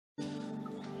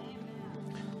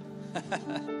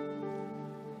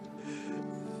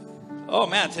Oh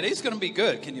man, today's going to be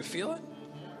good. Can you feel it?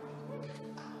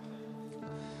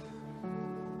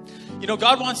 You know,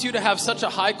 God wants you to have such a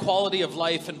high quality of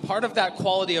life, and part of that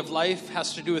quality of life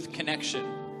has to do with connection.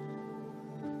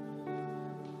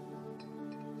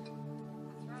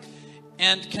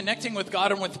 And connecting with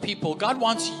God and with people. God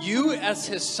wants you as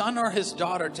his son or his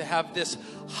daughter to have this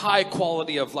high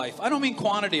quality of life. I don't mean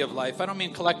quantity of life. I don't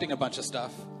mean collecting a bunch of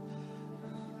stuff.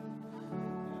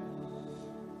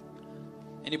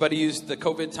 Anybody use the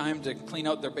COVID time to clean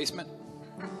out their basement?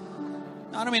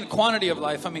 I don't mean quantity of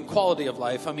life. I mean quality of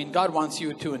life. I mean, God wants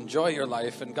you to enjoy your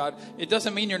life. And God, it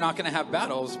doesn't mean you're not going to have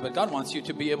battles, but God wants you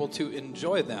to be able to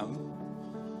enjoy them.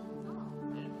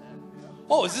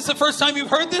 Oh, is this the first time you've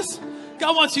heard this?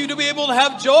 God wants you to be able to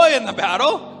have joy in the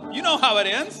battle. You know how it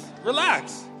ends.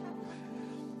 Relax.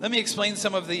 Let me explain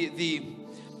some of the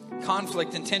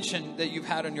conflict and tension that you've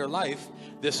had in your life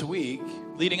this week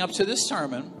leading up to this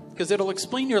sermon, because it'll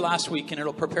explain your last week and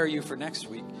it'll prepare you for next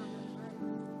week.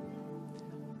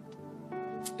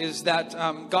 Is that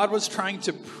God was trying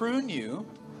to prune you.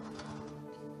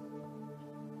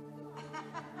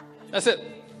 That's it.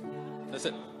 That's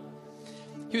it.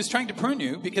 He was trying to prune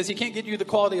you because he can't get you the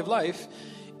quality of life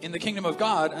in the kingdom of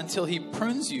God until he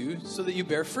prunes you so that you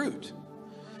bear fruit.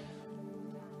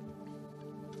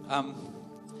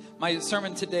 My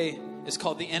sermon today is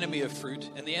called The Enemy of Fruit.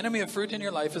 And the enemy of fruit in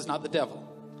your life is not the devil.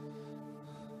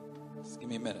 Just give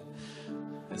me a minute.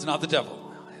 It's not the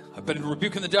devil. I've been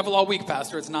rebuking the devil all week,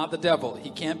 Pastor. It's not the devil. He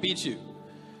can't beat you.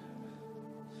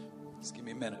 Just give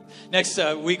me a minute. Next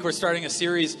week, we're starting a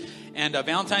series. And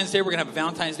Valentine's Day, we're going to have a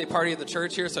Valentine's Day party at the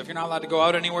church here. So if you're not allowed to go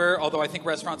out anywhere, although I think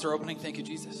restaurants are opening, thank you,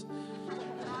 Jesus.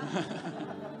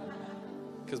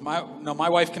 Because my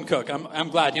wife can cook. I'm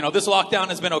glad. You know, this lockdown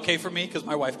has been okay for me because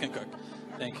my wife can cook.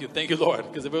 Thank you, Lord.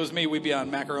 Because if it was me, we'd be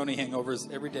on macaroni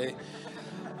hangovers every day.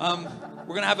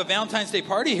 We're going to have a Valentine's Day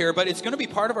party here, but it's going to be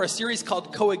part of our series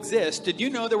called Coexist. Did you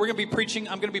know that we're going to be preaching?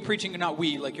 I'm going to be preaching, not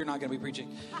we, like you're not going to be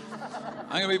preaching.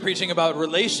 I'm going to be preaching about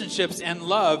relationships and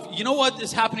love. You know what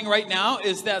is happening right now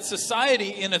is that society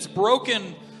in its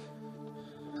broken,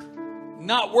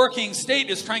 not working state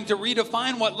is trying to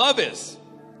redefine what love is.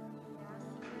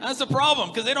 That's the problem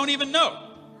because they don't even know.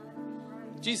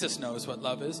 Jesus knows what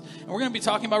love is. And we're going to be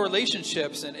talking about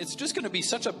relationships. And it's just going to be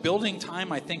such a building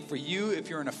time, I think, for you.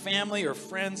 If you're in a family or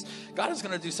friends, God is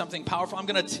going to do something powerful. I'm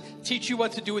going to teach you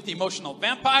what to do with the emotional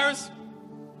vampires.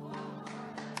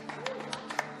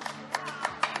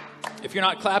 If you're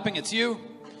not clapping, it's you.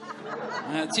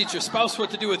 I'm going to teach your spouse what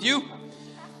to do with you.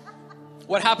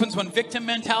 What happens when victim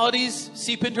mentalities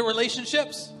seep into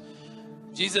relationships?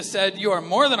 Jesus said, you are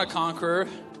more than a conqueror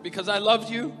because I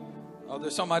loved you. Oh,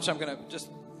 there's so much. I'm going to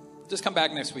just come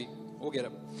back next week. We'll get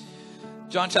it.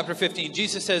 John chapter 15.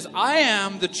 Jesus says, I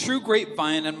am the true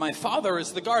grapevine and my Father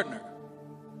is the gardener.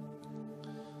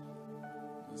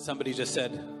 Somebody just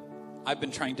said, I've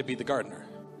been trying to be the gardener.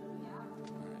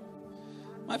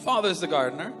 My Father is the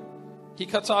gardener. He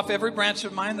cuts off every branch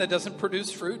of mine that doesn't produce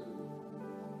fruit.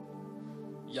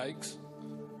 Yikes.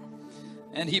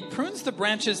 And he prunes the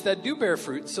branches that do bear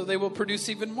fruit so they will produce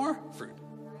even more fruit.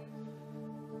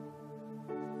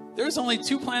 There's only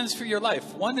two plans for your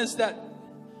life. One is that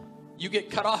you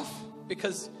get cut off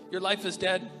because your life is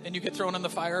dead and you get thrown in the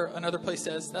fire. Another place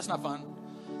says, that's not fun.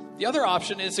 The other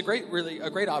option is a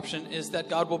great option is that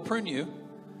God will prune you.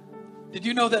 Did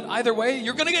you know that either way,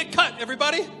 you're going to get cut,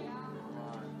 everybody?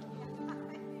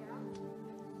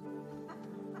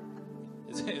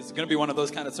 It's going to be one of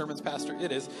those kind of sermons, Pastor.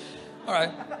 It is. All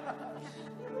right.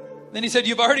 Then he said,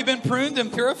 you've already been pruned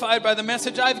and purified by the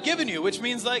message I've given you, which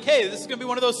means like, hey, this is going to be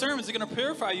one of those sermons that are going to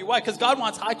purify you. Why? Because God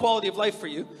wants high quality of life for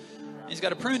you. And he's got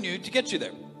to prune you to get you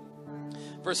there.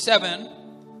 Verse 7,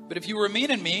 but if you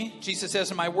remain in me, Jesus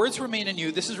says, and my words remain in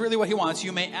you, this is really what he wants.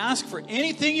 You may ask for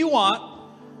anything you want,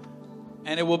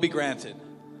 and it will be granted.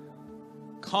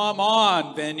 Come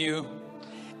on, Venue.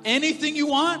 Anything you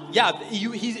want? Yeah,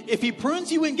 if he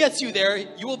prunes you and gets you there,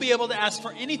 you will be able to ask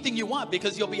for anything you want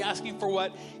because you'll be asking for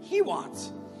what he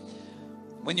wants.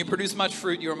 When you produce much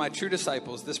fruit, you are my true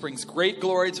disciples. This brings great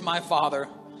glory to my Father.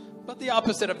 But the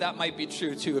opposite of that might be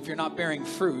true too. If you're not bearing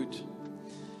fruit,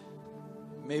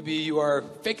 maybe you are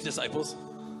fake disciples.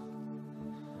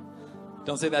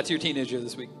 Don't say that to your teenager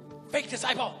this week. Fake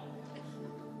disciple.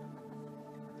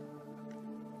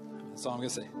 That's all I'm going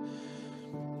to say.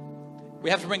 We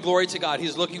have to bring glory to God.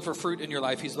 He's looking for fruit in your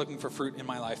life. He's looking for fruit in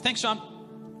my life. Thanks, Sean.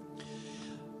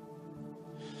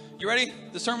 You ready?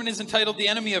 The sermon is entitled The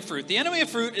Enemy of Fruit. The enemy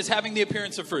of fruit is having the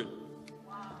appearance of fruit.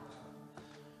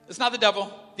 It's not the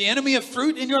devil. The enemy of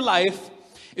fruit in your life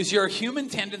is your human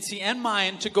tendency and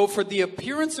mine to go for the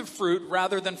appearance of fruit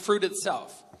rather than fruit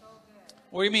itself.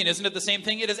 What do you mean? Isn't it the same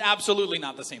thing? It is absolutely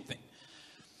not the same thing.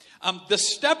 The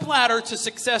stepladder to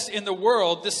success in the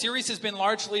world, this series has been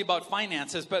largely about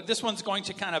finances, but this one's going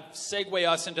to kind of segue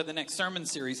us into the next sermon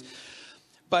series.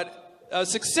 But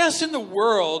success in the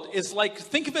world is like,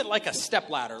 think of it like a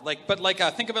stepladder,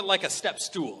 think of it like a step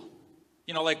stool,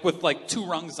 like with like 2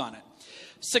 rungs on it.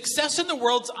 Success in the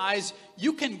world's eyes,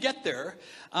 you can get there,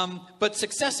 but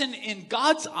success in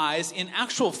God's eyes, in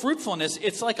actual fruitfulness,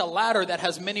 it's like a ladder that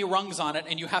has many rungs on it,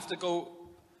 and you have to go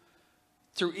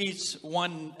through each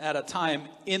one at a time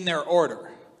in their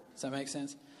order. Does that make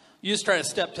sense? You just try to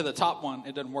step to the top one,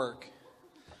 it doesn't work.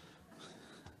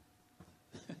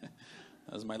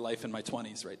 That was my life in my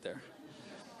 20s right there.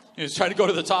 You just try to go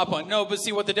to the top one. No, but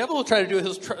see, what the devil will try to do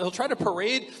is he'll try to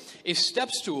parade a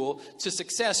step stool to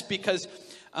success because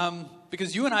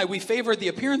you and I, we favor the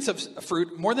appearance of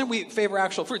fruit more than we favor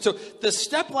actual fruit. So the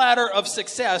step ladder of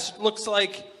success looks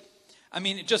like,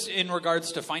 just in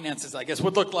regards to finances, I guess,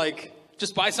 would look like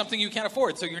just buy something you can't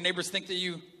afford so your neighbors think that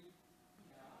you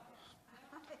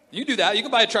do that. You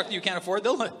can buy a truck that you can't afford.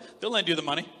 They'll lend you the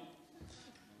money.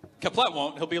 Caplet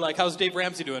won't. He'll be like, how's Dave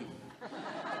Ramsey doing?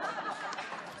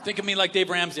 Think of me like Dave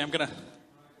Ramsey. I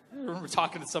remember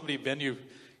talking to somebody at venue.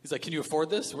 He's like, can you afford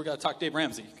this? We're going to talk Dave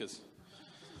Ramsey because...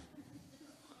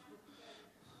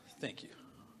 Thank you.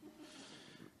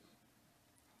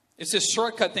 It's this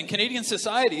shortcut thing. Canadian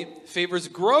society favors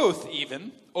growth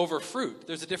even over fruit.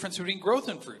 There's a difference between growth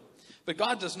and fruit. But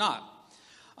God does not.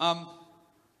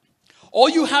 All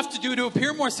you have to do to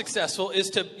appear more successful is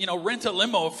to, rent a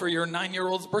limo for your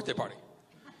 9-year-old's birthday party.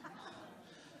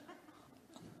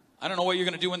 I don't know what you're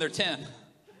going to do when they're 10.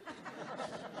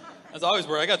 As I always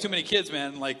worry, I got too many kids,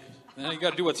 man. You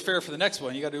got to do what's fair for the next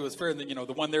one. You got to do what's fair. And then,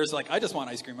 the one there's like, I just want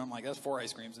ice cream. I'm like, that's 4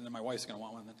 ice creams. And then my wife's going to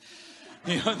want one.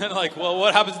 And then like, well,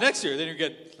 what happens next year? Then you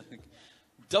get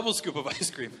double scoop of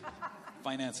ice cream.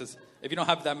 Finances. If you don't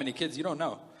have that many kids, you don't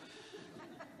know.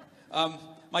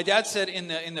 My dad said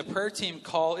in the prayer team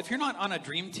call, if you're not on a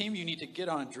dream team, you need to get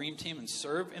on a dream team and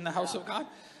serve in the house of God.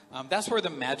 That's where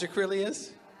the magic really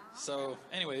is. So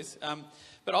anyways,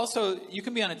 but also you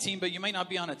can be on a team, but you might not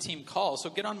be on a team call. So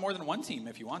get on more than one team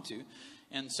if you want to.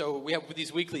 And so we have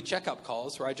these weekly checkup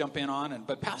calls where I jump in on.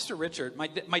 But Pastor Richard,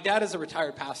 my dad is a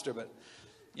retired pastor, but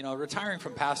retiring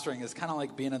from pastoring is kind of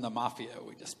like being in the mafia.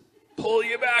 We just pull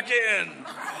you back in.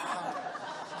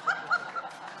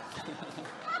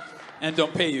 And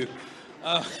don't pay you.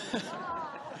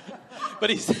 But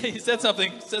he said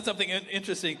something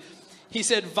interesting. He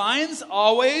said, vines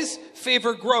always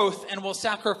favor growth and will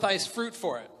sacrifice fruit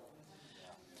for it.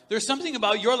 There's something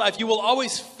about your life. You will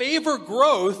always favor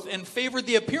growth and favor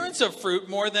the appearance of fruit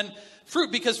more than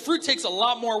fruit, because fruit takes a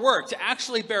lot more work. To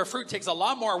actually bear fruit takes a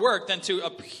lot more work than to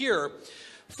appear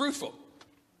fruitful.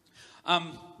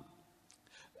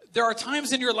 There are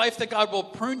times in your life that God will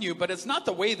prune you, but it's not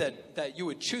the way that you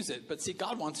would choose it. But see,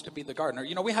 God wants to be the gardener.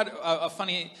 We had a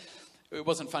funny, it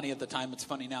wasn't funny at the time, it's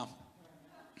funny now.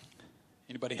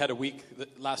 Anybody had a week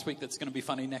last week that's going to be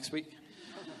funny next week?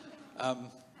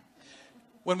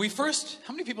 When we first,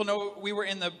 how many people know we were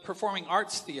in the Performing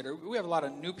Arts Theater? We have a lot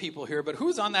of new people here, but who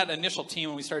was on that initial team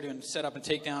when we started doing set up and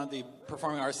take down the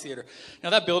Performing Arts Theater? Now,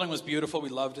 that building was beautiful. We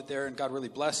loved it there, and God really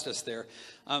blessed us there.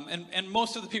 And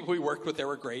most of the people we worked with there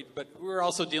were great, but we were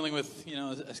also dealing with,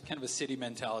 kind of a city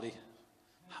mentality.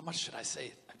 How much should I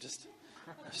say? There's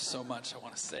so much I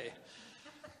want to say.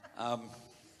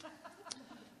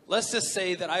 Let's just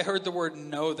say that I heard the word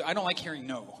no. I don't like hearing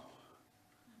no.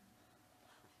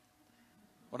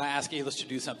 When I ask Aylish to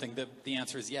do something, the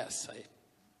answer is yes.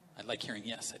 I like hearing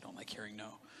yes. I don't like hearing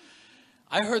no.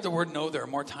 I heard the word no there are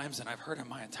more times than I've heard in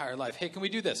my entire life. Hey, can we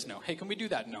do this? No. Hey, can we do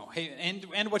that? No. Hey,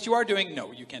 and what you are doing?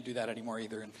 No, you can't do that anymore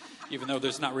either. And even though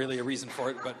there's not really a reason for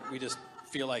it, but we just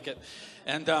feel like it.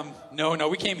 And no,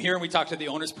 we came here and we talked to the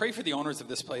owners. Pray for the owners of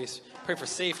this place. Pray for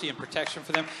safety and protection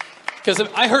for them. Because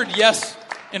I heard yes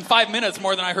in 5 minutes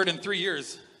more than I heard in 3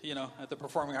 years. At the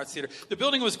Performing Arts Theater. The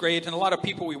building was great, and a lot of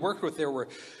people we worked with there were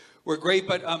great,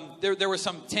 but there were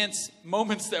some tense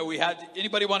moments that we had.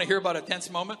 Anybody want to hear about a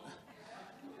tense moment?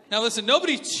 Now listen,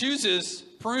 nobody chooses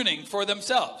pruning for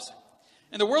themselves.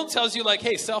 And the world tells you,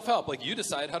 hey, self-help, you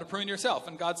decide how to prune yourself.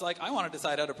 And God's like, I want to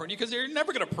decide how to prune you, because you're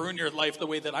never going to prune your life the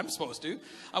way that I'm supposed to.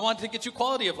 I want to get you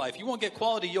quality of life. You won't get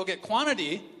quality, you'll get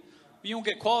quantity. You won't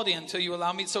get quality until you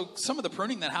allow me. So some of the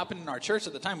pruning that happened in our church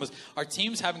at the time was our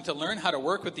teams having to learn how to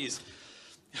work with these.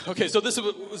 Okay, so this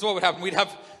is what would happen. We'd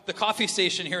have the coffee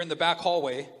station here in the back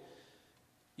hallway.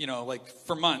 like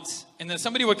for months. And then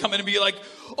somebody would come in and be like,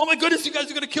 oh my goodness, you guys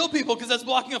are going to kill people because that's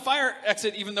blocking a fire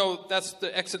exit, even though that's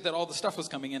the exit that all the stuff was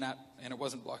coming in at, and it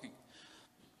wasn't blocking.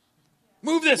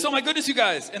 Move this, oh my goodness, you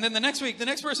guys. And then the next week, the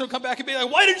next person would come back and be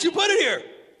like, why didn't you put it here?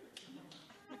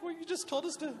 Like, well, you just told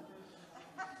us to.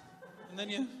 And then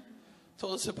you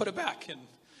told us to put it back. And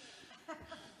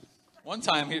one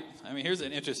time, here's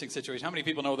an interesting situation. How many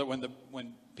people know that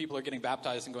when people are getting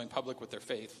baptized and going public with their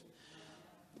faith,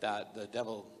 that the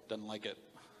devil doesn't like it?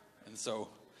 And so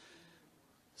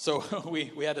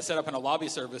we had to set up in a lobby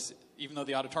service, even though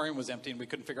the auditorium was empty, and we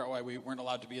couldn't figure out why we weren't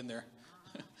allowed to be in there.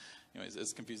 Anyways,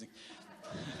 it's confusing.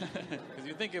 Because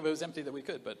you'd think if it was empty that we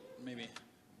could, but maybe.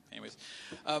 Anyways.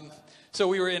 So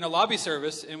we were in a lobby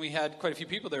service, and we had quite a few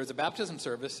people there. It was a baptism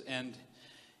service, and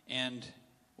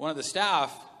one of the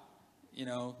staff,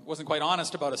 wasn't quite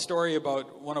honest about a story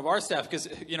about one of our staff, because,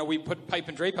 we put pipe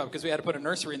and drape up because we had to put a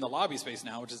nursery in the lobby space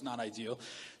now, which is not ideal.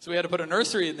 So we had to put a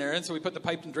nursery in there, and so we put the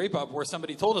pipe and drape up where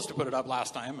somebody told us to put it up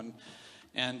last time,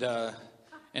 and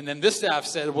then this staff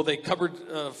said, well, they covered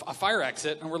a fire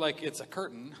exit, and we're like, it's a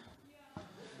curtain.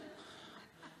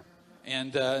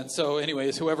 And so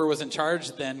anyways, whoever was in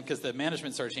charge then, because the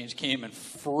management started change, came and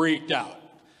freaked out.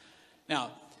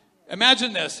 Now,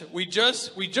 imagine this. We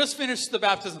just finished the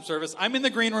baptism service. I'm in the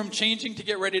green room changing to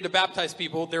get ready to baptize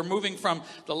people. They're moving from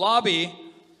the lobby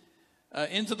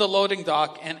into the loading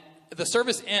dock, and the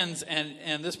service ends,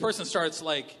 and this person starts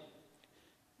like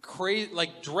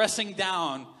dressing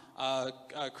down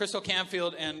Crystal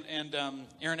Canfield and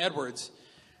Aaron Edwards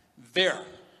there.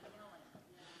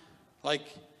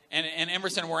 And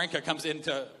Emerson Warenka comes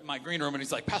into my green room, and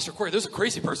he's like, Pastor Corey, there's a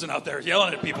crazy person out there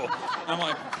yelling at people. I'm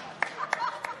like,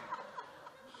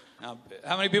 now,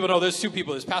 how many people know there's two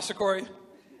people? There's Pastor Corey,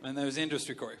 and there's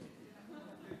Industry Corey.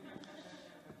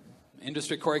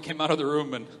 Industry Corey came out of the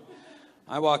room, and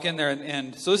I walk in there,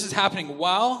 and so this is happening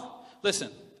while,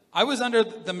 listen, I was under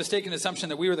the mistaken assumption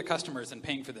that we were the customers and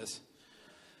paying for this.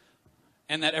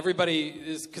 And that everybody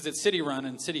is, because it's city run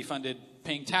and city funded,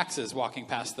 paying taxes walking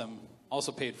past them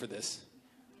also paid for this.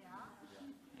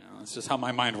 It's just how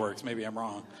my mind works. Maybe I'm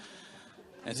wrong.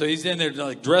 And so he's in there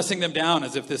like dressing them down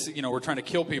as if this, we're trying to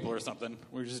kill people or something.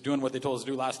 We're just doing what they told us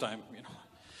to do last time,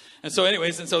 And so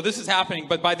anyways, so this is happening.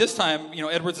 But by this time,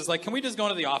 Edwards is like, can we just go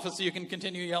into the office so you can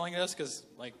continue yelling at us? Because,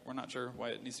 we're not sure why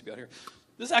it needs to be out here.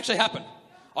 This actually happened.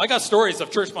 I got stories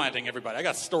of church planting, everybody. I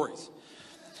got stories.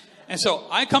 And so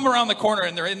I come around the corner,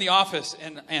 and they're in the office,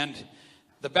 and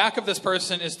the back of this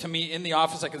person is to me in the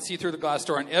office. I can see through the glass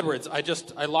door. And Edwards,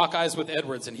 I lock eyes with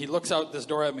Edwards, and he looks out this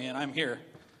door at me, and I'm here,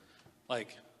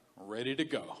 ready to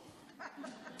go.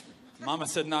 Mama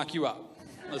said, knock you out.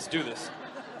 Let's do this.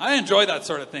 I enjoy that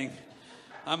sort of thing.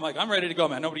 I'm ready to go,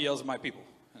 man. Nobody yells at my people.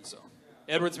 And so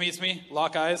Edwards meets me,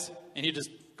 lock eyes, and he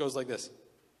just goes like this.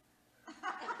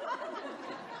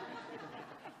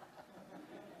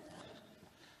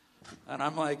 And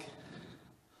I'm like,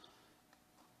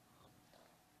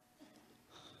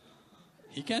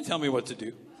 he can't tell me what to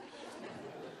do.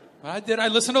 But I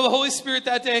listened to the Holy Spirit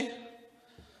that day.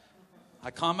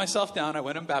 I calmed myself down. I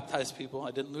went and baptized people.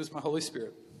 I didn't lose my Holy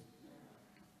Spirit.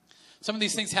 Some of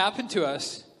these things happen to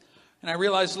us. And I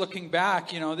realized looking back,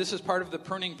 this is part of the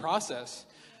pruning process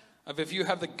of if you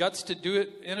have the guts to do it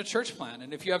in a church plant.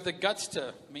 And if you have the guts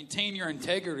to maintain your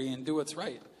integrity and do what's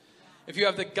right. If you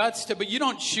have the guts to, but you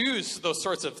don't choose those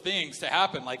sorts of things to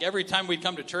happen. Like every time we'd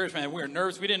come to church, man, we were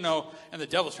nervous. We didn't know, and the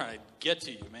devil's trying to get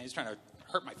to you, man. He's trying to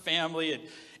hurt my family. And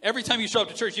every time you show up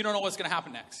to church, you don't know what's going to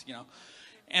happen next,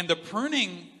 And the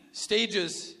pruning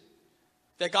stages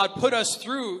that God put us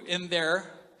through in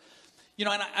there,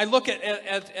 and I look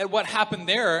at what happened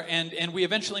there, and we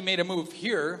eventually made a move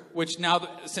here, which now,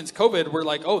 since COVID, we're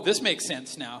like, oh, this makes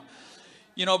sense now.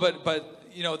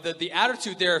 But the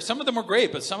attitude there, some of them were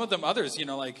great, but some of them others,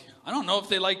 I don't know if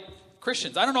they like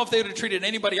Christians. I don't know if they would have treated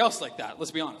anybody else like that.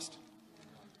 Let's be honest.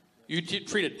 You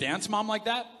treat a dance mom like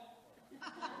that?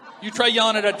 You try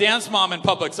yelling at a dance mom in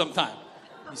public sometime.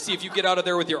 You see if you get out of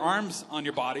there with your arms on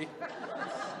your body.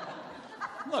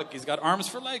 Look, he's got arms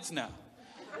for legs now.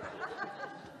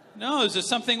 No, it's just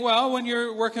something, when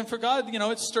you're working for God,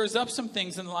 it stirs up some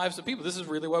things in the lives of people. This is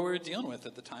really what we were dealing with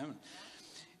at the time.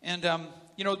 And,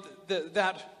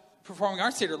 that performing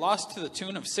arts theater lost to the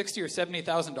tune of $60,000 or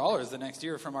 $70,000 the next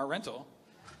year from our rental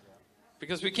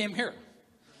because we came here.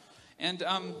 And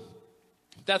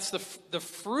that's the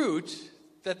fruit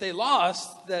that they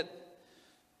lost that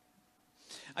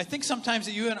I think sometimes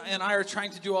that you and I are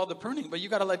trying to do all the pruning, but you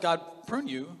got to let God prune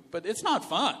you. But it's not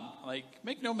fun.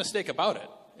 Make no mistake about it.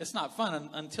 It's not fun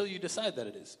until you decide that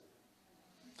it is.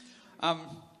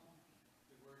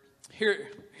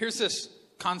 Here's this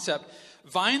concept.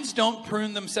 vines don't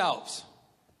prune themselves.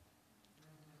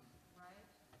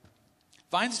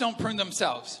 Vines don't prune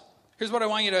themselves. Here's what I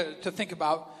want you to think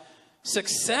about.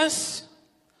 Success,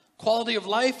 quality of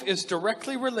life is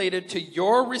directly related to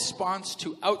your response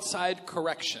to outside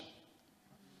correction.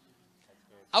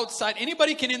 Outside,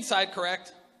 anybody can inside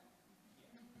correct?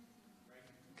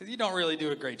 Because you don't really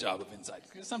do a great job of inside.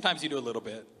 Sometimes you do a little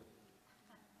bit.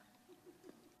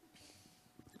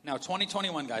 Now,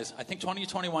 2021, guys, I think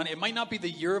 2021, it might not be the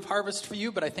year of harvest for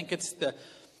you, but I think it's the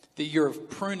year of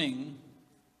pruning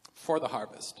for the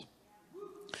harvest.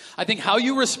 I think how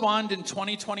you respond in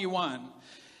 2021,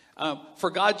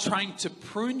 for God trying to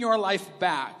prune your life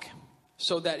back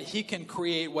so that he can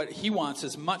create what he wants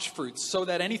as much fruit, so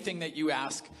that anything that you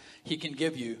ask, he can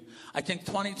give you. I think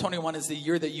 2021 is the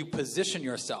year that you position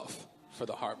yourself for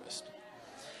the harvest.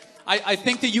 I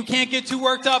think that you can't get too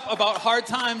worked up about hard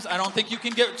times. I don't think you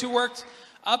can get too worked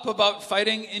up about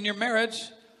fighting in your marriage.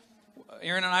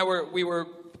 Aaron and I were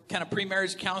kind of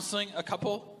pre-marriage counseling a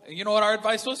couple. And you know what our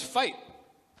advice was? Fight.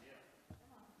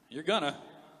 You're gonna.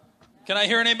 Can I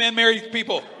hear an amen, married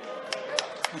people?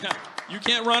 You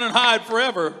can't run and hide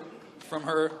forever from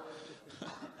her.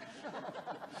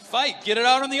 Fight. Get it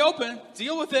out in the open.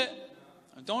 Deal with it.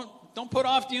 Don't put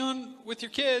off dealing with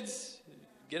your kids.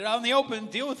 Get it out in the open.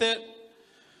 Deal with it.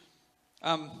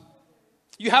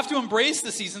 You have to embrace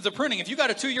the seasons of pruning. If you got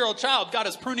a 2-year-old child, God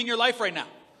is pruning your life right now.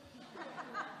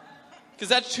 Because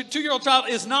that 2-year-old child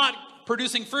is not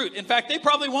producing fruit. In fact, they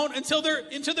probably won't until they're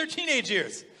into their teenage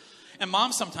years. And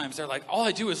moms sometimes, they're like, all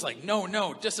I do is like,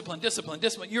 no, discipline.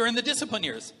 You're in the discipline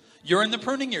years. You're in the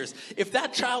pruning years. If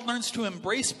that child learns to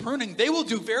embrace pruning, they will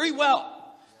do very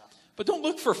well. But don't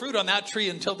look for fruit on that tree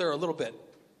until they're a little bit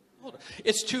older.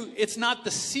 It's not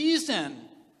the season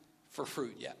for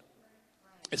fruit yet.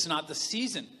 It's not the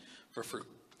season for fruit.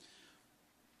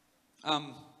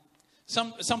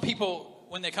 Some people,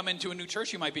 when they come into a new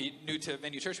church, you might be new to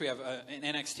Venue Church. We have an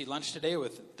NXT lunch today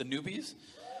with the newbies.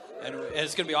 And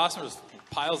it's going to be awesome. There's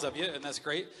piles of you, and that's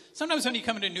great. Sometimes when you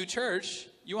come into a new church,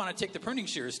 you want to take the pruning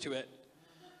shears to it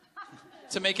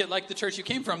to make it like the church you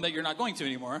came from that you're not going to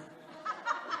anymore.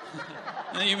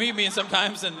 And then you meet me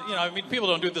sometimes, and people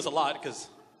don't do this a lot because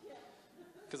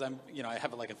I'm, I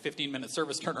have like a 15-minute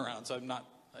service turnaround, so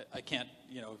I can't,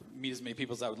 meet as many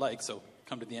people as I would like. So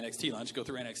come to the NXT lunch, go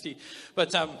through NXT.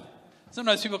 But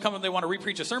sometimes people come and they want to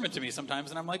re-preach a sermon to me sometimes,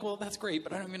 and I'm like, well, that's great,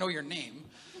 but I don't even know your name.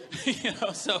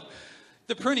 So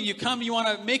the pruning, you come, you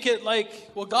want to make it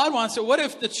like, well, God wants it. What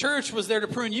if the church was there to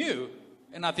prune you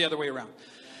and not the other way around?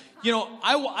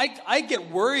 I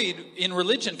get worried in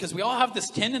religion because we all have this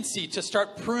tendency to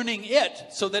start pruning it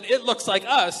so that it looks like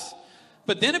us,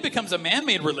 but then it becomes a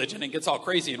man-made religion and gets all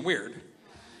crazy and weird.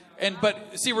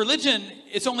 But see, religion,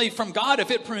 it's only from God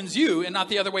if it prunes you and not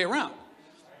the other way around.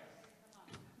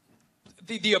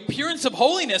 The appearance of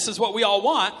holiness is what we all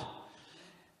want,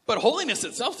 but holiness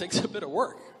itself takes a bit of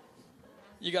work.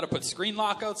 You got to put screen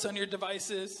lockouts on your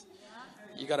devices.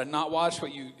 You got to not watch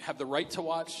what you have the right to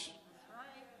watch,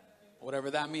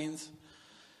 whatever that means.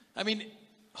 I mean,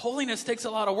 holiness takes a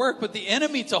lot of work, but the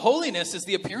enemy to holiness is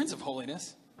the appearance of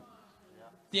holiness.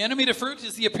 The enemy to fruit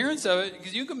is the appearance of it,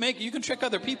 because you can trick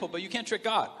other people, but you can't trick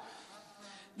God.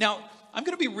 Now, I'm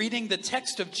going to be reading the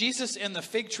text of Jesus and the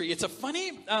fig tree. It's a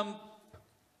funny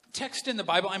text in the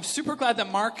Bible. I'm super glad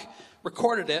that Mark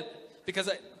recorded it, because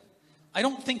I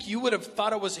don't think you would have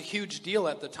thought it was a huge deal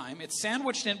at the time. It's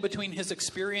sandwiched in between his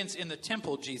experience in the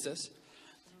temple, Jesus.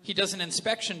 He does an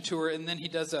inspection tour, and then he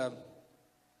does a...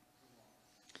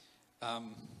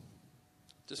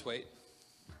 just wait.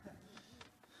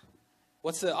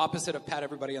 What's the opposite of pat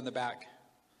everybody on the back?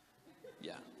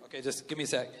 Yeah. Okay, just give me a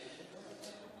sec.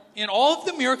 In all of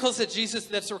the miracles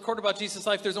that's recorded about Jesus'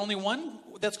 life, there's only one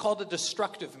that's called a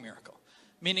destructive miracle.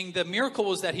 Meaning the miracle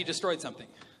was that he destroyed something.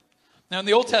 Now in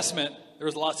the Old Testament, there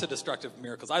was lots of destructive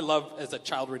miracles. I love, as a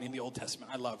child reading the Old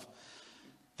Testament,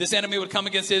 this enemy would come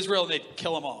against Israel and they'd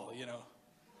kill them all,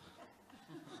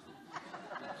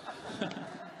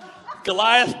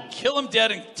 Goliath, kill him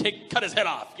dead and cut his head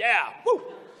off. Yeah, woo!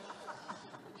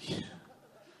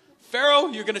 Pharaoh,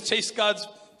 you're going to chase God's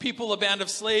people, a band of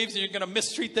slaves, and you're going to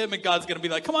mistreat them, and God's going to be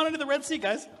like, come on into the Red Sea,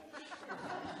 guys.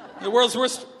 The world's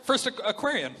first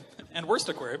aquarium and worst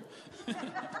aquarium. Come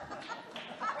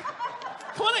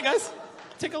on in, guys.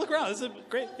 Take a look around. This is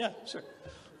great. Yeah, sure.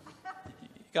 You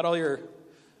got all your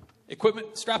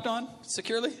equipment strapped on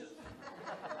securely?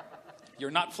 Your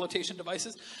not flotation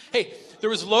devices? Hey, there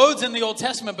was loads in the Old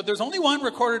Testament, but there's only one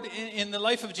recorded in the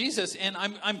life of Jesus, and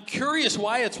I'm curious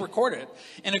why it's recorded.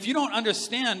 And if you don't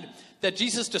understand that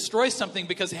Jesus destroys something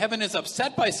because heaven is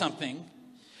upset by something,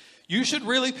 You should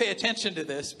really pay attention to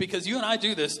this because you and I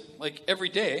do this like every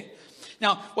day.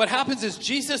 Now, what happens is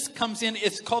Jesus comes in.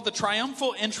 It's called the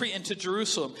triumphal entry into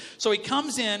Jerusalem. So he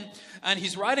comes in and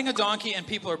he's riding a donkey and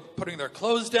people are putting their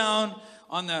clothes down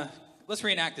on the... Let's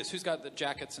reenact this. Who's got the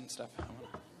jackets and stuff?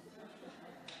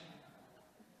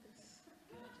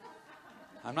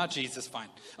 I'm not Jesus, fine.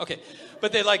 Okay.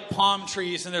 But they like palm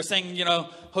trees and they're saying, you know,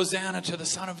 Hosanna to the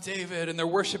Son of David. And they're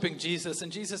worshiping Jesus. And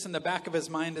Jesus in the back of his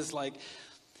mind is like,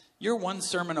 you're one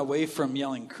sermon away from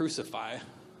yelling crucify.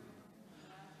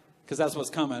 Because that's what's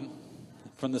coming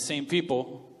from the same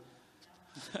people.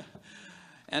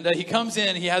 And he comes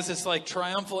in, he has this like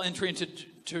triumphal entry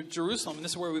into Jerusalem. And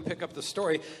this is where we pick up the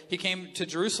story. He came to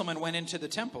Jerusalem and went into the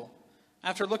temple.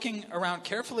 After looking around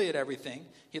carefully at everything,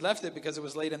 he left it because it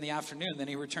was late in the afternoon. Then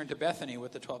he returned to Bethany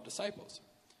with the 12 disciples.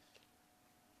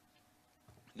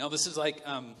 Now this is like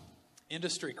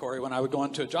industry, Corey. When I would go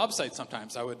onto a job site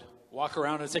sometimes, I would walk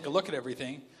around and take a look at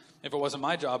everything. If it wasn't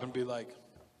my job, and be like,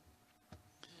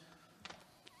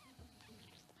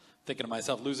 thinking to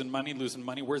myself, losing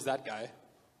money. Where's that guy?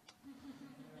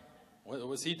 What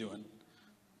was he doing?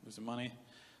 Losing money.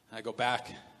 I go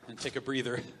back and take a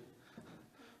breather.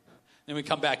 Then we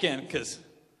come back in because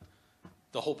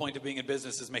the whole point of being in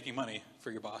business is making money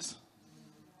for your boss.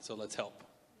 So let's help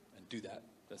and do that.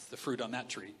 That's the fruit on that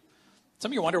tree.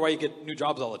 Some of you wonder why you get new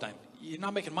jobs all the time. You're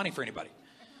not making money for anybody.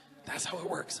 That's how it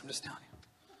works. I'm just telling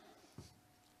you.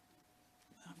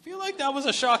 I feel like that was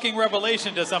a shocking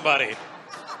revelation to somebody.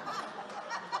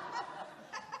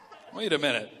 Wait a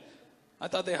minute. I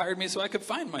thought they hired me so I could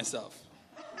find myself.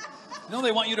 No,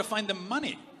 they want you to find them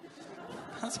money.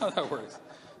 That's how that works.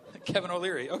 Kevin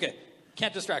O'Leary. Okay,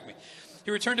 can't distract me.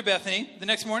 He returned to Bethany. The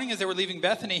next morning, as they were leaving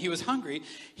Bethany, he was hungry.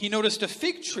 He noticed a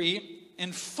fig tree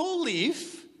in full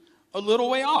leaf a little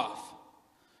way off.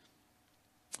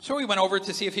 So he went over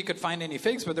to see if he could find any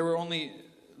figs, but there were only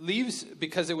leaves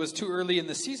because it was too early in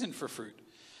the season for fruit.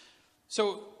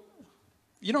 So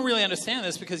you don't really understand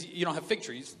this because you don't have fig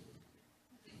trees.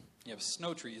 You have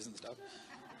snow trees and stuff.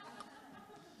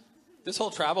 This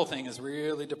whole travel thing is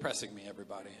really depressing me,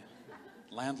 everybody.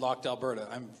 Landlocked Alberta.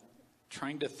 I'm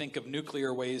trying to think of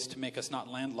nuclear ways to make us not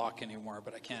landlocked anymore,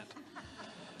 but I can't.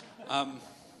 I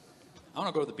want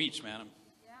to go to the beach, man.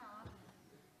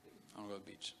 I want to go to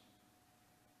the beach.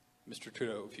 Mr.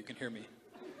 Trudeau, if you can hear me.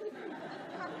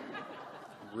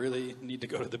 I really need to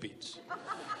go to the beach.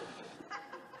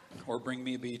 Or bring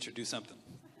me a beach or do something.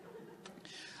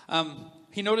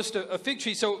 He noticed a fig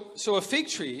tree. So a fig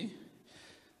tree,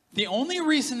 the only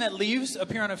reason that leaves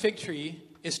appear on a fig tree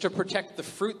is to protect the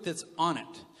fruit that's on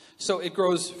it. So it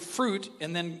grows fruit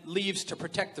and then leaves to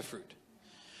protect the fruit.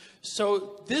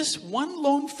 So this one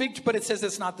lone fig, but it says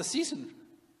it's not the season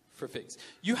for figs.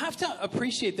 You have to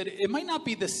appreciate that it might not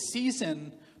be the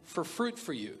season for fruit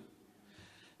for you.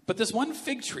 But this one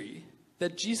fig tree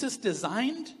that Jesus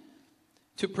designed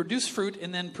to produce fruit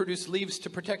and then produce leaves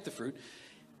to protect the fruit,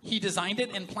 he designed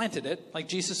it and planted it like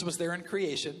Jesus was there in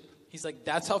creation. He's like,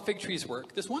 that's how fig trees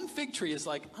work. This one fig tree is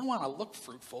like, I want to look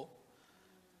fruitful,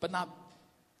 but not,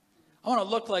 I want to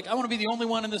look like, I want to be the only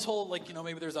one in this whole, like, you know,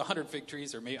 maybe there's 100 fig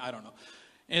trees or maybe, I don't know.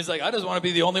 And he's like, I just want to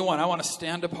be the only one. I want to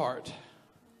stand apart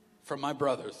from my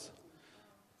brothers.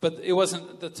 But it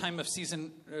wasn't the time of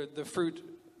season, the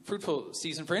fruitful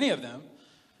season for any of them.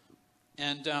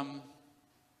 And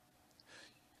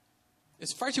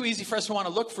it's far too easy for us to want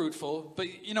to look fruitful.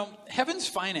 But, you know, heaven's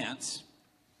finance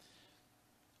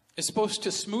is supposed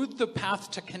to smooth the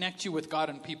path to connect you with God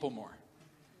and people more.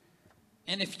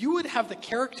 And if you would have the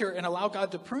character and allow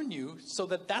God to prune you so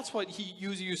that that's what he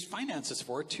used finances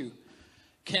for, to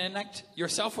connect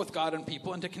yourself with God and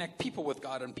people and to connect people with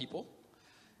God and people,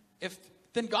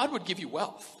 then God would give you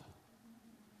wealth.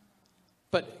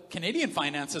 But Canadian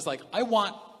finance is like, I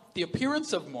want the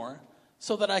appearance of more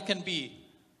so that I can be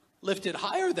lifted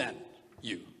higher than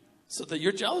you, so that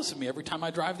you're jealous of me every time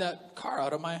I drive that car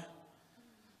out of my...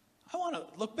 I want to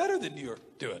look better than you're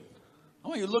doing. I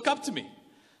want you to look up to me.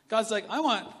 God's like, I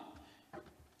want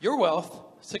your wealth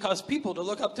to cause people to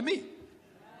look up to me.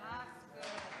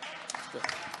 That's good.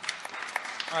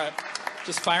 All right.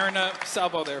 Just firing a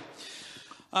salvo there.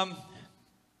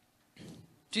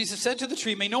 Jesus said to the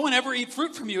tree, may no one ever eat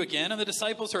fruit from you again. And the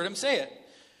disciples heard him say it.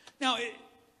 Now,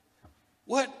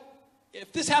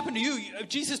 if this happened to you,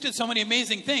 Jesus did so many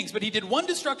amazing things, but he did one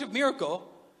destructive miracle.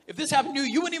 If this happened to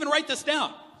you, you wouldn't even write this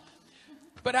down.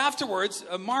 But afterwards,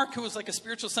 Mark, who was like a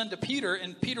spiritual son to Peter,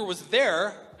 and Peter was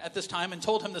there at this time and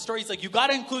told him the story. He's like, you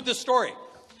got to include this story.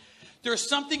 There's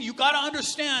something, you got to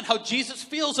understand how Jesus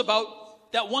feels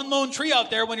about that one lone tree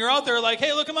out there when you're out there like,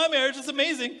 hey, look at my marriage, it's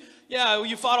amazing. Yeah,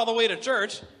 you fought all the way to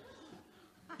church.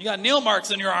 You got nail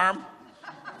marks on your arm.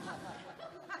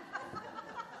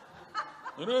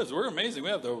 It is. We're amazing. We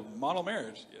have the model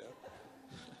marriage.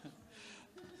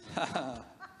 Yeah.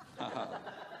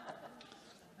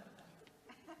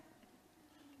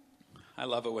 I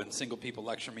love it when single people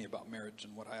lecture me about marriage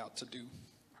and what I ought to do.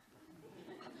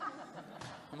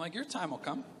 I'm like, your time will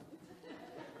come.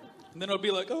 And then it'll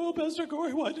be like, oh, Pastor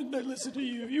Corey, why didn't I listen to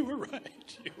you? You were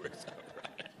right. You were so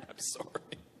right. I'm sorry.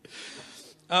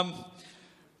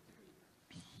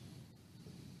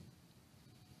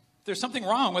 There's something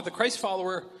wrong with the Christ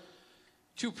follower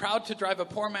too proud to drive a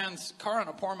poor man's car on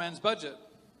a poor man's budget.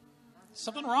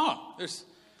 Something wrong. We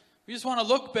just want to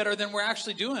look better than we're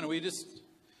actually doing. We just,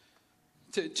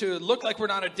 to look like we're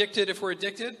not addicted if we're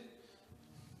addicted.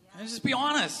 And just be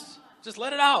honest. Just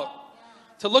let it out.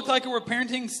 To look like we're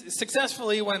parenting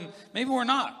successfully when maybe we're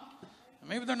not.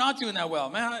 Maybe they're not doing that well.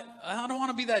 Man, I don't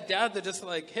want to be that dad that just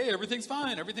like, hey, everything's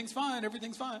fine, everything's fine,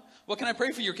 everything's fine. What can I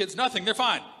pray for your kids? Nothing, they're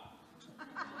fine.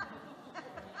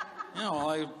 You know,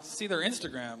 I see their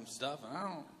Instagram stuff, and I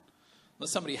don't,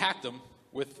 unless somebody hacked them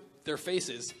with their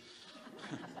faces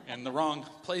in the wrong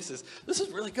places. This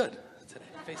is really good today,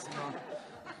 facing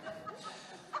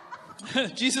wrong.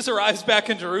 Jesus arrives back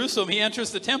in Jerusalem. He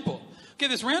enters the temple. Okay,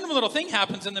 this random little thing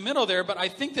happens in the middle there, but I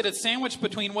think that it's sandwiched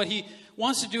between what he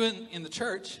wants to do in the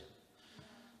church.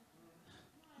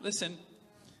 Listen,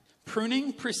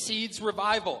 pruning precedes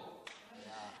revival.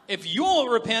 If you won't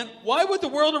repent, why would the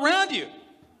world around you?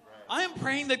 I am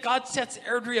praying that God sets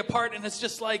Airdrie apart, and it's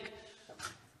just like,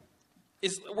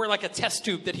 we're like a test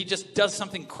tube that he just does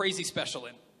something crazy special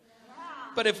in.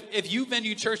 But if you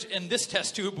venue church and this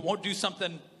test tube won't do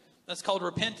something that's called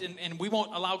repent, and we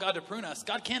won't allow God to prune us,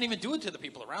 God can't even do it to the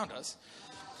people around us.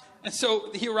 And so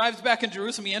he arrives back in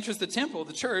Jerusalem. He enters the temple,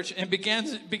 the church, and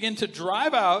begin to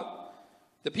drive out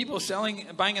the people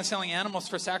buying and selling animals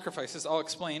for sacrifices. I'll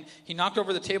explain. He knocked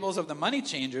over the tables of the money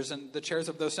changers and the chairs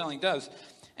of those selling doves.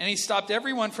 And he stopped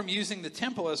everyone from using the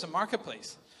temple as a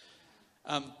marketplace.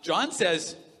 John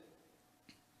says,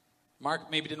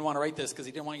 Mark maybe didn't want to write this because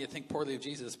he didn't want you to think poorly of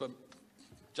Jesus, but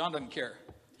John doesn't care.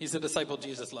 He's the disciple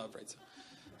Jesus loved, right? So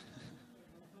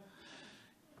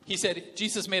he said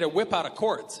Jesus made a whip out of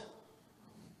cords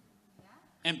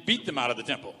and beat them out of the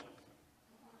temple.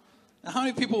 Now, how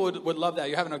many people would love that?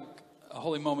 You're having a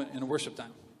holy moment in a worship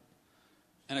time,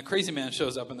 and a crazy man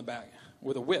shows up in the back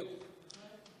with a whip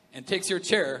and takes your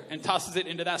chair and tosses it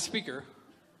into that speaker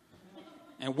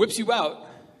and whips you out.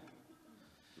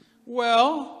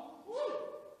 Well,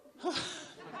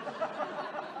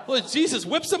 Jesus,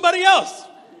 whip somebody else.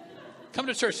 Come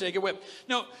to church today, get whipped.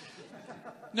 No,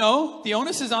 the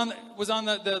onus was on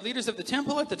the leaders of the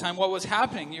temple at the time. What was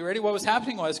happening? You ready? What was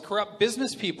happening was corrupt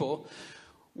business people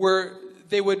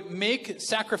they would make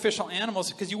sacrificial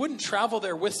animals, because you wouldn't travel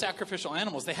there with sacrificial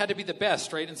animals. They had to be the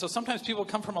best, right? And so sometimes people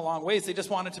come from a long ways. They just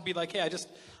wanted to be like, hey, I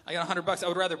got $100. I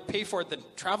would rather pay for it than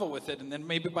travel with it. And then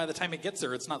maybe by the time it gets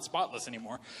there, it's not spotless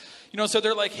anymore. So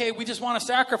they're like, hey, we just want to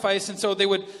sacrifice. And so they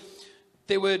would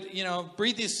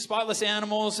breed these spotless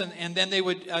animals, and then they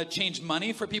would change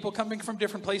money for people coming from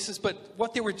different places. But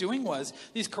what they were doing was,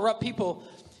 these corrupt people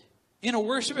in a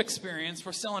worship experience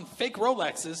were selling fake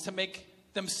Rolexes to make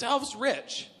themselves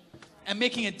rich, and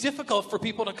making it difficult for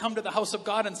people to come to the house of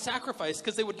God and sacrifice,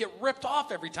 because they would get ripped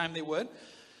off every time they would.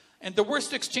 And the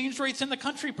worst exchange rates in the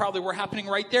country probably were happening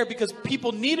right there, because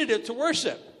people needed it to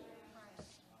worship.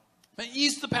 But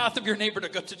ease the path of your neighbor to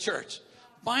go to church.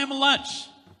 Buy him a lunch.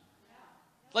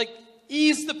 Like,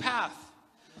 ease the path.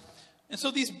 And so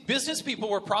these business people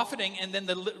were profiting, and then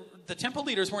the temple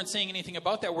leaders weren't saying anything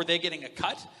about that. Were they getting a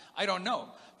cut? I don't know.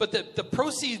 But the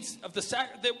proceeds of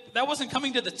that wasn't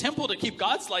coming to the temple to keep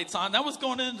God's lights on. That was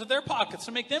going into their pockets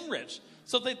to make them rich.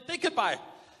 So they could buy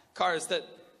cars that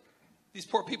these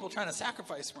poor people trying to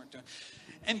sacrifice weren't doing.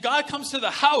 And God comes to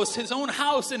the house, his own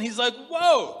house, and he's like,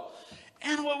 whoa.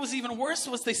 And what was even worse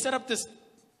was they set up this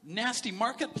nasty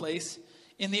marketplace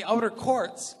in the outer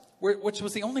courts, which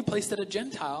was the only place that a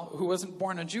Gentile who wasn't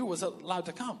born a Jew was allowed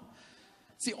to come.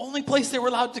 It's the only place they were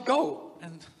allowed to go.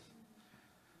 And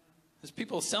there's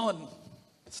people selling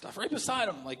stuff right beside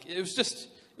them. Like, it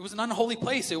was an unholy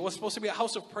place. It was supposed to be a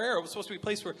house of prayer. It was supposed to be a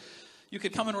place where you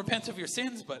could come and repent of your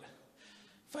sins. But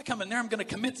if I come in there, I'm going to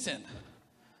commit sin.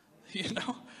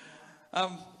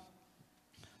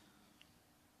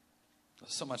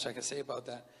 So much I could say about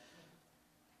that.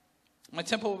 My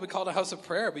temple will be called a house of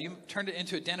prayer, but you turned it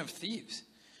into a den of thieves.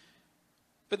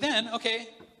 But then,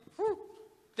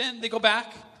 then they go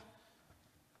back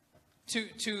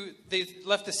they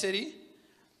left the city,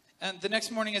 and the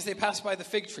next morning as they passed by the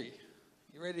fig tree.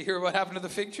 You ready to hear what happened to the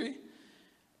fig tree?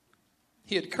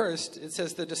 he had cursed, it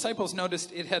says the disciples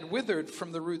noticed it had withered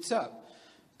from the roots up.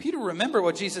 Peter remembered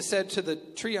what Jesus said to the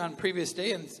tree on previous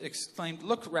day and exclaimed,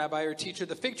 "Look, Rabbi or teacher,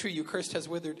 the fig tree you cursed has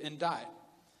withered and died."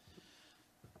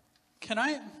 Can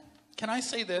I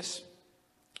say this?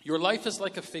 Your life is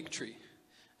like a fig tree.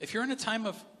 If you're in a time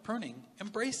of pruning,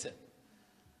 embrace it.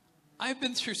 I've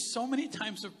been through so many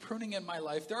times of pruning in my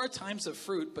life. There are times of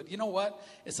fruit, but you know what?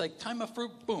 It's like time of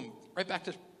fruit, boom, right back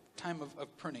to time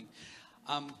of pruning.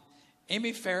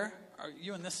 Amy Fair, are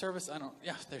you in this service?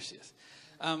 Yeah, there she is.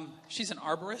 She's an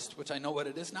arborist, which I know what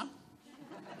it is now.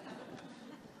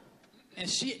 And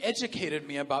she educated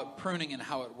me about pruning and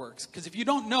how it works. Because if you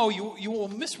don't know, you will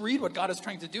misread what God is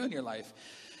trying to do in your life.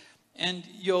 And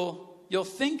you'll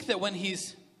think that when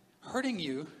he's hurting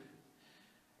you,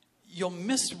 you'll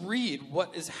misread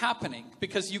what is happening.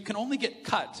 Because you can only get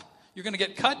cut. You're going to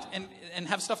get cut and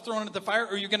have stuff thrown into the fire,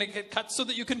 or you're going to get cut so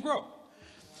that you can grow.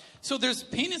 So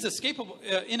pain is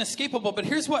inescapable. But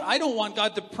here's what I don't want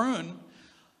God to prune: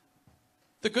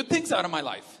 the good things out of my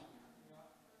life.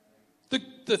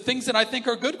 The things that I think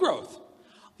are good growth.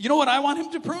 You know what I want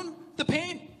him to prune? The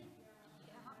pain.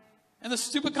 And the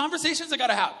stupid conversations I got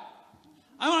to have.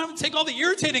 I want him to take all the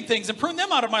irritating things and prune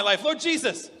them out of my life. Lord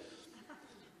Jesus,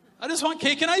 I just want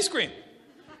cake and ice cream.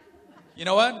 You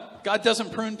know what? God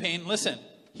doesn't prune pain. Listen,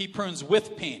 he prunes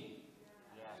with pain.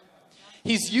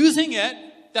 He's using it,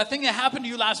 that thing that happened to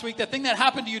you last week, that thing that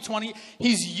happened to you 20,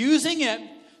 he's using it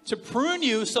to prune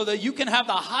you so that you can have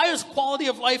the highest quality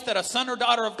of life that a son or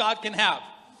daughter of God can have.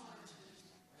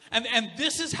 And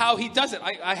this is how he does it.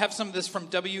 I have some of this from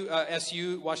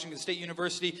WSU, Washington State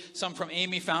University, some from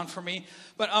Amy found for me.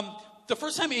 But the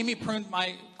first time Amy pruned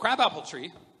my crabapple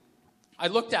tree, I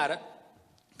looked at it.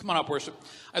 Come on up, worship.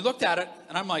 I looked at it,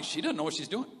 and I'm like, she doesn't know what she's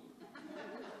doing.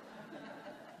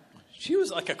 She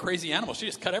was like a crazy animal. She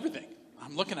just cut everything.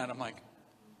 I'm looking at it, I'm like,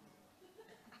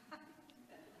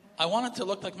 I want it to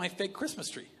look like my fake Christmas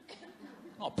tree.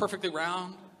 All perfectly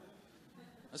round.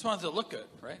 I just wanted it to look good,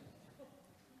 right?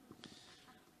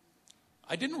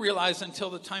 I didn't realize until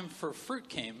the time for fruit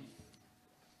came,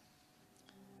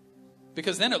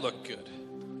 because then it looked good.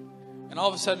 And all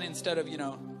of a sudden, instead of,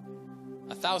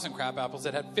 1,000 crab apples,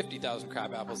 it had 50,000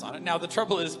 crab apples on it. Now, the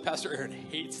trouble is, Pastor Erin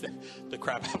hates the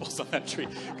crab apples on that tree,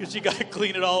 because she got to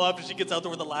clean it all up, and she gets out there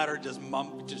with a ladder and just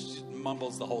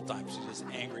mumbles the whole time. She's just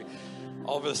angry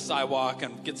all over the sidewalk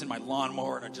and gets in my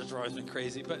lawnmower, and it just drives me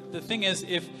crazy. But the thing is,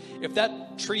 if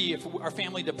that tree, if our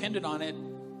family depended on it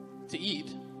to eat,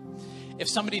 if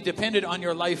somebody depended on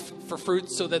your life for fruit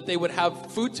so that they would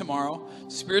have food tomorrow,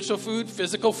 spiritual food,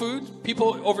 physical food,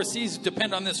 people overseas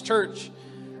depend on this church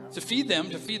to feed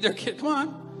them, to feed their kids. Come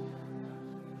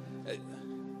on.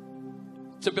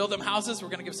 To build them houses, we're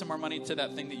going to give some more money to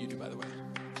that thing that you do, by the way.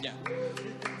 Yeah.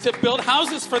 To build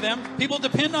houses for them, people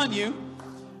depend on you.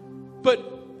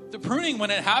 But the pruning, when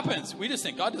it happens, we just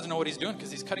think God doesn't know what he's doing because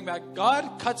he's cutting back.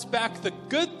 God cuts back the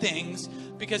good things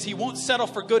because he won't settle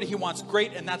for good. He wants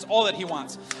great, and that's all that he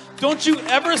wants. Don't you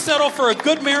ever settle for a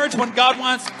good marriage when God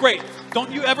wants great. Don't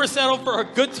you ever settle for a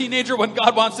good teenager when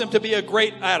God wants them to be a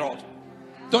great adult.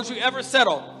 Don't you ever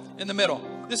settle in the middle.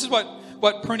 This is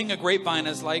what pruning a grapevine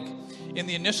is like in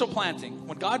the initial planting.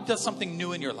 When God does something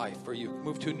new in your life, or you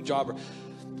move to a new job or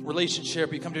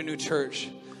relationship, you come to a new church.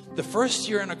 The first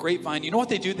year in a grapevine, you know what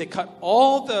they do? They cut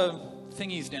all the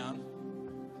thingies down,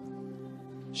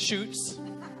 shoots,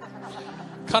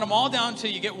 cut them all down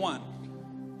until you get one.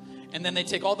 And then they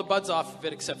take all the buds off of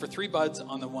it except for 3 buds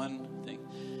on the one thing.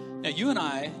 Now, you and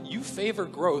I, you favor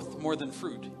growth more than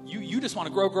fruit. You just want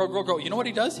to grow, grow, grow, grow. You know what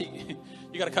he does? You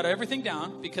got to cut everything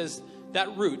down, because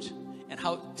that root and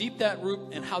how deep that root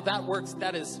and how that works,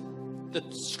 that is, the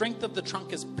strength of the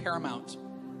trunk is paramount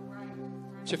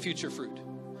to future fruit.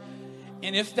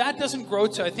 And if that doesn't grow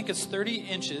to, I think it's 30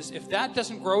 inches, if that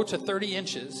doesn't grow to 30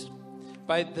 inches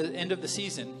by the end of the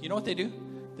season, you know what they do?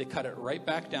 They cut it right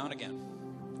back down again.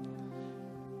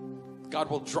 God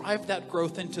will drive that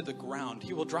growth into the ground.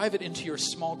 He will drive it into your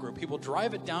small group. He will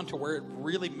drive it down to where it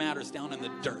really matters, down in the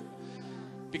dirt.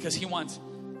 Because he wants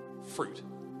fruit.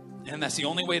 And that's the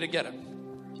only way to get it.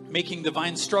 Making the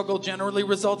vine struggle generally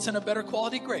results in a better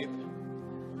quality grape.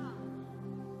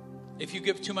 If you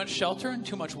give too much shelter and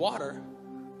too much water,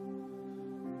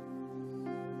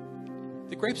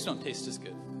 the grapes don't taste as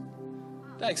good.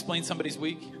 Did I explain somebody's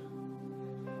week?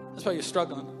 That's why you're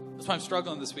struggling. That's why I'm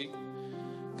struggling this week.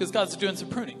 Because God's doing some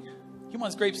pruning. He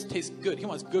wants grapes to taste good. He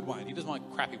wants good wine. He doesn't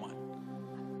want crappy wine.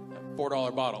 That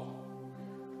 $4 bottle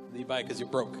that you buy because you're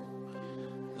broke.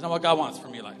 That's not what God wants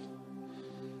from your life.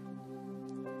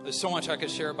 There's so much I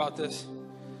could share about this.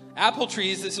 Apple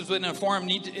trees, this is when a farm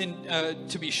need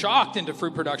to be shocked into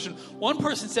fruit production. One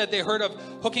person said they heard of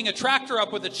hooking a tractor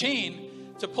up with a chain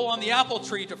to pull on the apple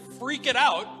tree to freak it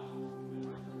out,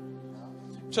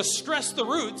 to stress the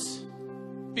roots,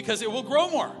 because it will grow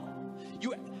more.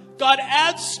 God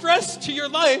adds stress to your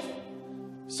life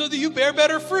so that you bear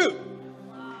better fruit.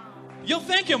 You'll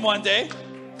thank him one day.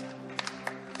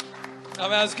 Oh,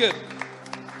 that's good.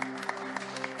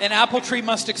 An apple tree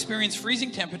must experience freezing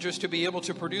temperatures to be able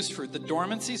to produce fruit. The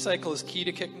dormancy cycle is key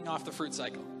to kicking off the fruit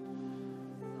cycle.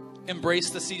 Embrace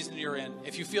the season you're in.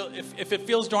 If it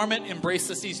feels dormant, embrace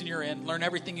the season you're in. Learn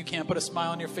everything you can. Put a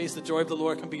smile on your face. The joy of the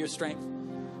Lord can be your strength.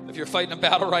 If you're fighting a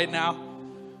battle right now,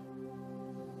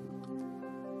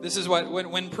 this is what,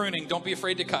 when pruning, don't be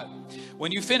afraid to cut.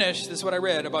 When you finish, this is what I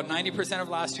read, about 90% of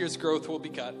last year's growth will be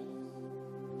cut.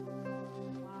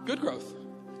 Good growth.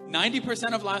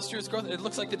 90% of last year's growth. It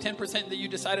looks like the 10% that you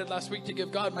decided last week to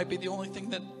give God might be the only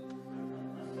thing that...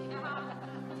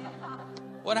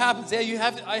 What happens?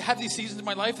 Yeah, I have these seasons in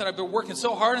my life that I've been working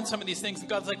so hard on some of these things, and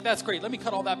God's like, that's great. Let me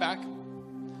cut all that back.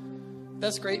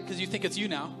 That's great, because you think it's you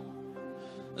now.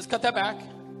 Let's cut that back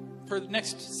for the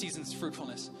next season's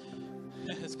fruitfulness.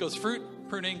 It goes fruit,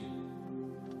 pruning.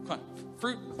 Come on.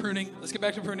 Fruit, pruning. Let's get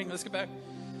back to pruning. Let's get back.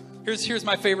 Here's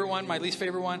my favorite one, my least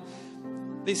favorite one.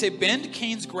 They say, bend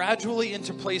canes gradually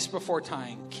into place before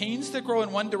tying. Canes that grow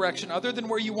in one direction other than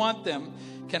where you want them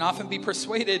can often be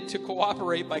persuaded to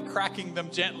cooperate by cracking them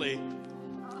gently.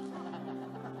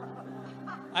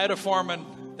 I had a foreman.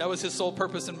 That was his sole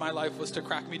purpose in my life, was to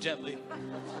crack me gently.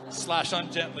 Slash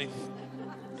on gently.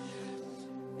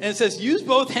 And it says, use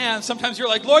both hands. Sometimes you're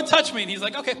like, Lord, touch me. And he's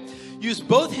like, okay. Use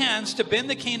both hands to bend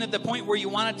the cane at the point where you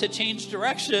want it to change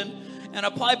direction and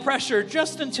apply pressure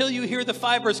just until you hear the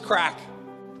fibers crack.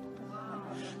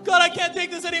 God, I can't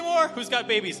take this anymore. Who's got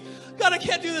babies? God, I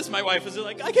can't do this. My wife is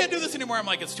like, I can't do this anymore. I'm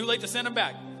like, it's too late to send him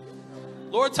back.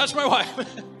 Lord, touch my wife.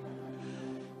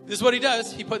 This is what he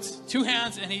does. He puts two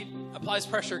hands and he applies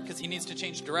pressure because he needs to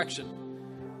change direction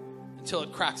until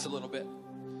it cracks a little bit.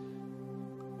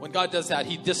 When God does that,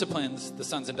 he disciplines the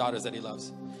sons and daughters that he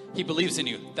loves. He believes in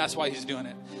you. That's why he's doing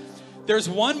it. There's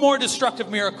one more destructive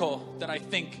miracle that I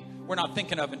think we're not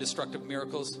thinking of in destructive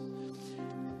miracles.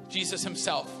 Jesus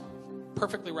himself,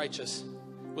 perfectly righteous,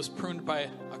 was pruned by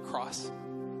a cross.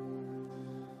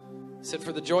 It said,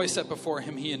 for the joy set before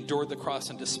him, he endured the cross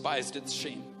and despised its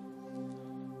shame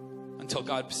until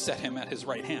God set him at his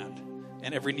right hand.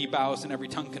 And every knee bows and every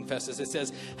tongue confesses. It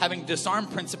says, having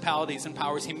disarmed principalities and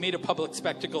powers, he made a public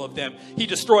spectacle of them. He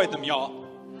destroyed them, y'all.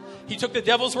 He took the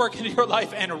devil's work into your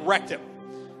life and wrecked him.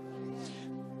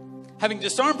 Having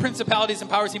disarmed principalities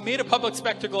and powers, he made a public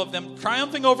spectacle of them,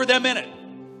 triumphing over them in it.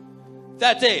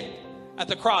 That day, at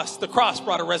the cross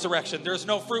brought a resurrection. There's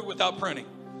no fruit without pruning.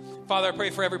 Father, I pray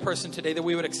for every person today that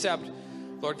we would accept,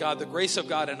 Lord God, the grace of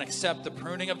God and accept the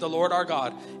pruning of the Lord our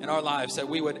God in our lives, that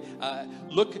we would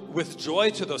look with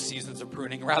joy to those seasons of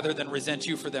pruning rather than resent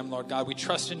you for them, Lord God. We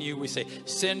trust in you. We say,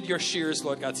 send your shears,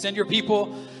 Lord God. Send your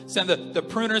people, send the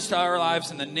pruners to our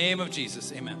lives in the name of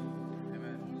Jesus. Amen.